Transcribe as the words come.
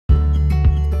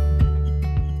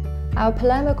Our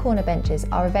Palermo Corner Benches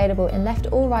are available in left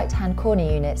or right hand corner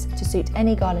units to suit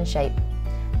any garden shape.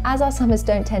 As our summers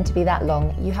don't tend to be that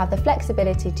long, you have the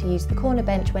flexibility to use the corner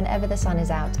bench whenever the sun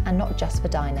is out and not just for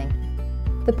dining.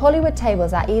 The polywood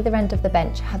tables at either end of the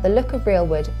bench have the look of real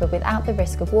wood but without the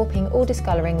risk of warping or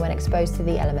discolouring when exposed to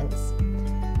the elements.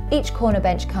 Each corner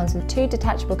bench comes with 2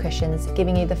 detachable cushions,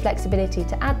 giving you the flexibility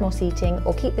to add more seating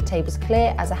or keep the tables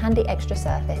clear as a handy extra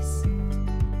surface.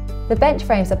 The bench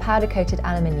frames are powder-coated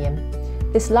aluminium.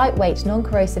 This lightweight,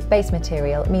 non-corrosive base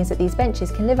material means that these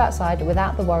benches can live outside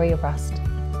without the worry of rust.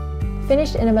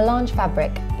 Finished in a melange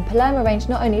fabric, the Palermo range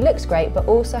not only looks great but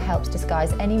also helps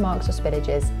disguise any marks or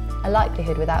spillages, a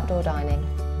likelihood with outdoor dining.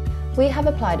 We have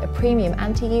applied a premium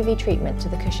anti-UV treatment to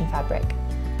the cushion fabric.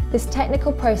 This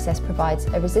technical process provides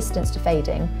a resistance to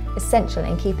fading, essential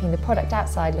in keeping the product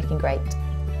outside looking great.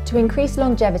 To increase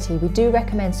longevity, we do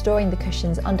recommend storing the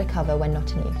cushions under cover when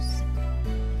not in use.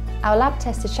 Our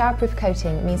lab-tested showerproof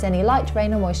coating means any light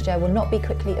rain or moisture will not be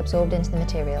quickly absorbed into the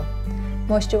material.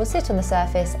 Moisture will sit on the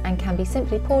surface and can be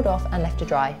simply poured off and left to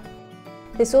dry.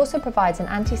 This also provides an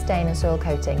anti-stain and soil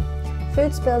coating.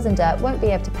 Food spills and dirt won't be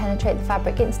able to penetrate the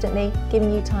fabric instantly,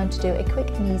 giving you time to do a quick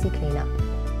and easy clean-up.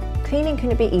 Cleaning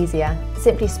couldn't be easier.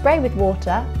 Simply spray with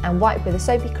water and wipe with a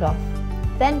soapy cloth.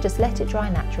 Then just let it dry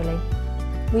naturally.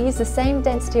 We use the same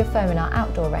density of foam in our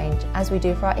outdoor range as we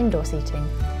do for our indoor seating,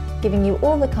 giving you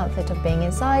all the comfort of being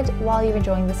inside while you're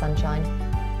enjoying the sunshine.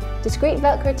 Discrete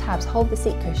velcro tabs hold the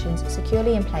seat cushions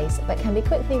securely in place but can be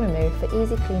quickly removed for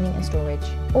easy cleaning and storage.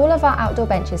 All of our outdoor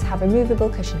benches have removable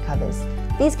cushion covers.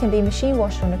 These can be machine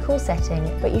washed on a cool setting,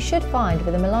 but you should find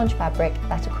with a melange fabric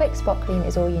that a quick spot clean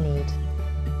is all you need.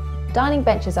 Dining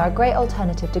benches are a great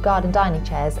alternative to garden dining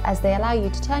chairs as they allow you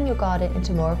to turn your garden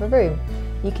into more of a room.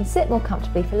 You can sit more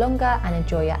comfortably for longer and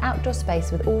enjoy your outdoor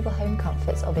space with all the home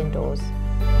comforts of indoors.